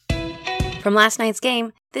From last night's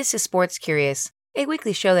game, this is Sports Curious, a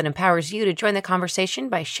weekly show that empowers you to join the conversation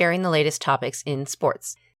by sharing the latest topics in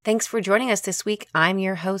sports. Thanks for joining us this week. I'm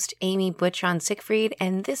your host, Amy Butchon-Siegfried,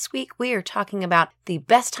 and this week we are talking about the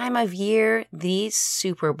best time of year, the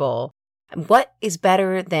Super Bowl. What is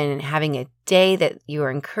better than having a day that you are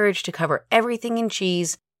encouraged to cover everything in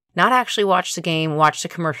cheese, not actually watch the game, watch the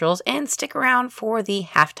commercials, and stick around for the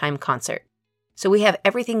halftime concert? So we have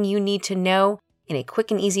everything you need to know in a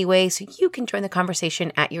quick and easy way so you can join the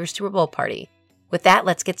conversation at your Super Bowl party. With that,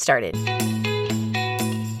 let's get started.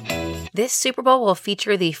 This Super Bowl will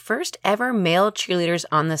feature the first ever male cheerleaders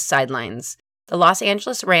on the sidelines. The Los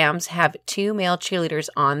Angeles Rams have 2 male cheerleaders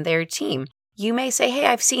on their team. You may say, hey,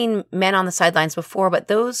 I've seen men on the sidelines before, but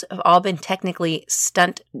those have all been technically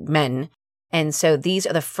stunt men. And so these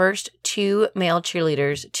are the first 2 male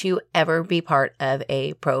cheerleaders to ever be part of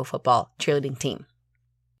a pro football cheerleading team.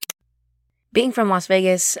 Being from Las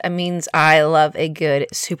Vegas means I love a good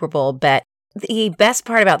Super Bowl bet. The best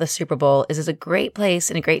part about the Super Bowl is it's a great place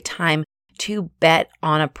and a great time to bet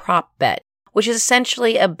on a prop bet, which is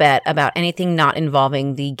essentially a bet about anything not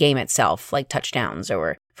involving the game itself, like touchdowns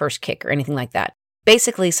or first kick or anything like that.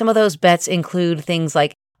 Basically, some of those bets include things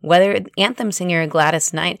like whether anthem singer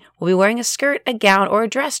Gladys Knight will be wearing a skirt, a gown, or a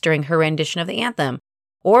dress during her rendition of the anthem,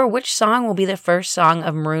 or which song will be the first song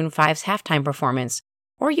of Maroon 5's halftime performance.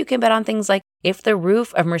 Or you can bet on things like if the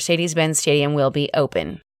roof of Mercedes-Benz Stadium will be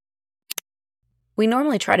open. We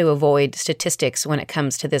normally try to avoid statistics when it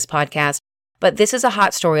comes to this podcast, but this is a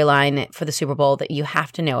hot storyline for the Super Bowl that you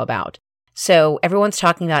have to know about. So everyone's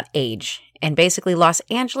talking about age, and basically Los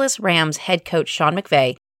Angeles Rams head coach Sean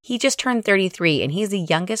McVay, he just turned 33 and he's the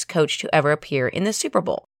youngest coach to ever appear in the Super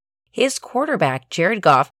Bowl. His quarterback, Jared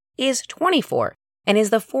Goff, is 24. And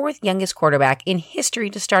is the 4th youngest quarterback in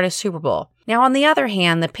history to start a Super Bowl. Now, on the other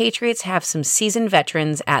hand, the Patriots have some seasoned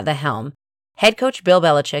veterans at the helm. Head coach Bill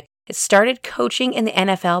Belichick had started coaching in the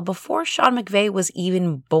NFL before Sean McVay was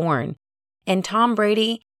even born. And Tom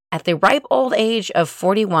Brady, at the ripe old age of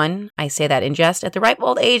 41, I say that in jest, at the ripe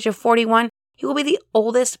old age of 41, he will be the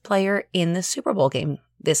oldest player in the Super Bowl game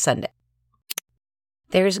this Sunday.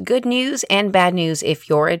 There's good news and bad news if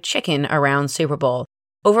you're a chicken around Super Bowl.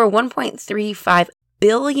 Over 1.35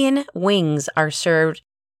 billion wings are served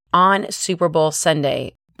on Super Bowl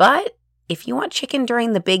Sunday. But if you want chicken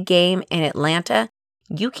during the big game in Atlanta,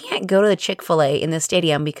 you can't go to the Chick-fil-A in the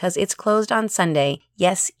stadium because it's closed on Sunday.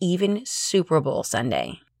 Yes, even Super Bowl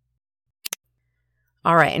Sunday.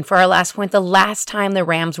 All right, and for our last point, the last time the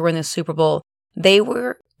Rams were in the Super Bowl, they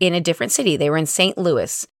were in a different city. They were in St.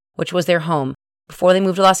 Louis, which was their home, before they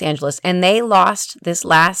moved to Los Angeles. And they lost their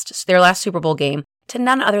last Super Bowl game to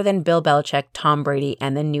none other than Bill Belichick, Tom Brady,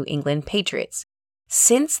 and the New England Patriots.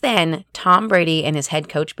 Since then, Tom Brady and his head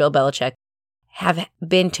coach, Bill Belichick, have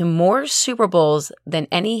been to more Super Bowls than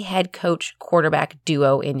any head coach quarterback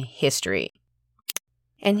duo in history.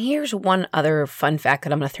 And here's one other fun fact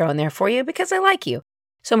that I'm going to throw in there for you because I like you.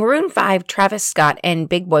 So Maroon 5, Travis Scott, and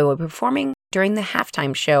Big Boi will be performing during the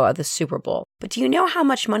halftime show of the Super Bowl. But do you know how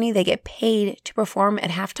much money they get paid to perform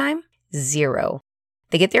at halftime? 0.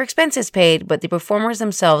 They get their expenses paid, but the performers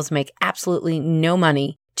themselves make absolutely no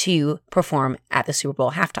money to perform at the Super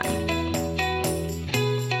Bowl halftime.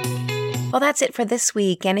 Well, that's it for this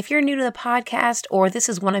week. And if you're new to the podcast or this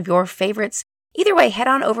is one of your favorites, either way, head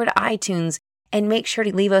on over to iTunes and make sure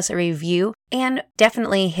to leave us a review and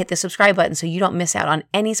definitely hit the subscribe button so you don't miss out on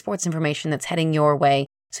any sports information that's heading your way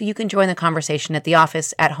so you can join the conversation at the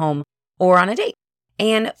office, at home, or on a date.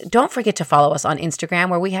 And don't forget to follow us on Instagram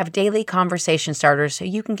where we have daily conversation starters so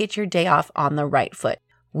you can get your day off on the right foot.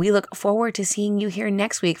 We look forward to seeing you here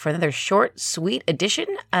next week for another short, sweet edition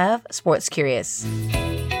of Sports Curious.